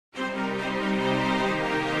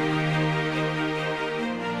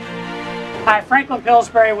Hi, Franklin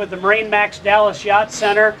Pillsbury with the MarineMax Dallas Yacht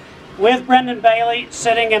Center with Brendan Bailey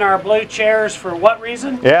sitting in our blue chairs for what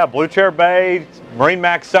reason? Yeah, Blue Chair Bay,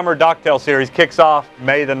 MarineMax Summer Docktail Series kicks off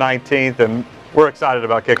May the 19th, and we're excited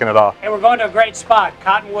about kicking it off. And we're going to a great spot,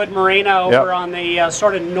 Cottonwood Marina over on the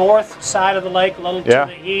sort of north side of the lake, a little to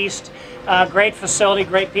the east. Great facility,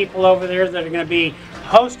 great people over there that are going to be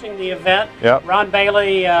hosting the event. Ron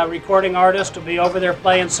Bailey, recording artist, will be over there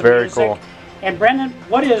playing some music. Very cool. And Brendan,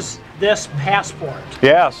 what is this passport?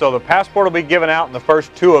 Yeah, so the passport will be given out in the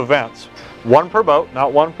first 2 events. 1 per boat,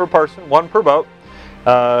 not 1 per person, 1 per boat.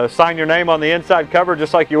 Sign your name on the inside cover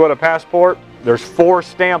just like you would a passport. There's 4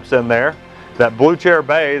 stamps in there that Blue Chair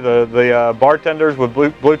Bay, the bartenders with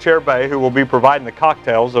Blue Chair Bay, who will be providing the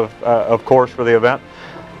cocktails, of course, for the event,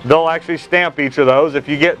 they'll actually stamp each of those. If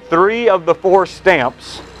you get 3 of the 4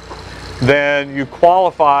 stamps, then you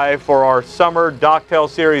qualify for our Summer Docktail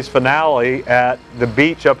Series Finale at the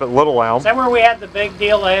beach up at Little Elm. Is that where we had the big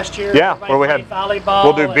deal last year? Yeah, where we had volleyball.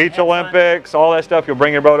 We'll do beach Olympics, all that stuff. You'll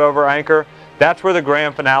bring your boat over anchor. That's where the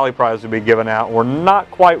grand finale prize will be given out. We're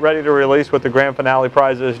not quite ready to release what the grand finale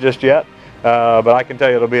prize is just yet, but I can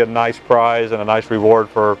tell you it'll be a nice prize and a nice reward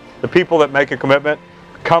for the people that make a commitment.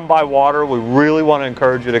 Come by water. We really want to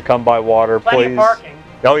encourage you to come by water, please. Plenty of parking.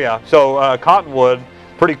 Oh yeah. So Cottonwood,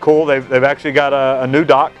 pretty cool. They've actually got a new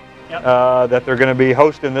dock that they're going to be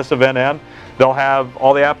hosting this event in. They'll have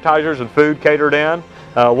all the appetizers and food catered in.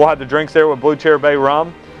 We'll have the drinks there with Blue Chair Bay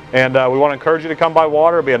rum. And we want to encourage you to come by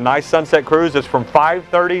water. It'll be a nice sunset cruise. It's from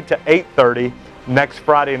 5:30 to 8:30 next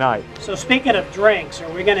Friday night. So speaking of drinks,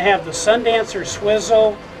 are we going to have the Sundancer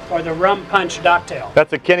Swizzle or the Rum Punch Docktail?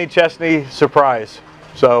 That's a Kenny Chesney surprise.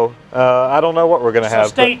 So I don't know what we're going to have.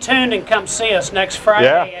 So stay tuned and come see us next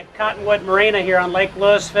Friday at Cottonwood Marina here on Lake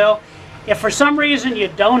Louisville. If for some reason you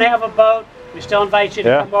don't have a boat, we still invite you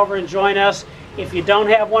to come over and join us. If you don't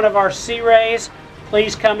have one of our Sea Rays,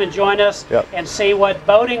 please come and join us and see what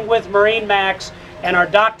boating with MarineMax and our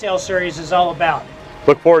Docktail series is all about.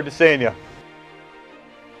 Look forward to seeing you.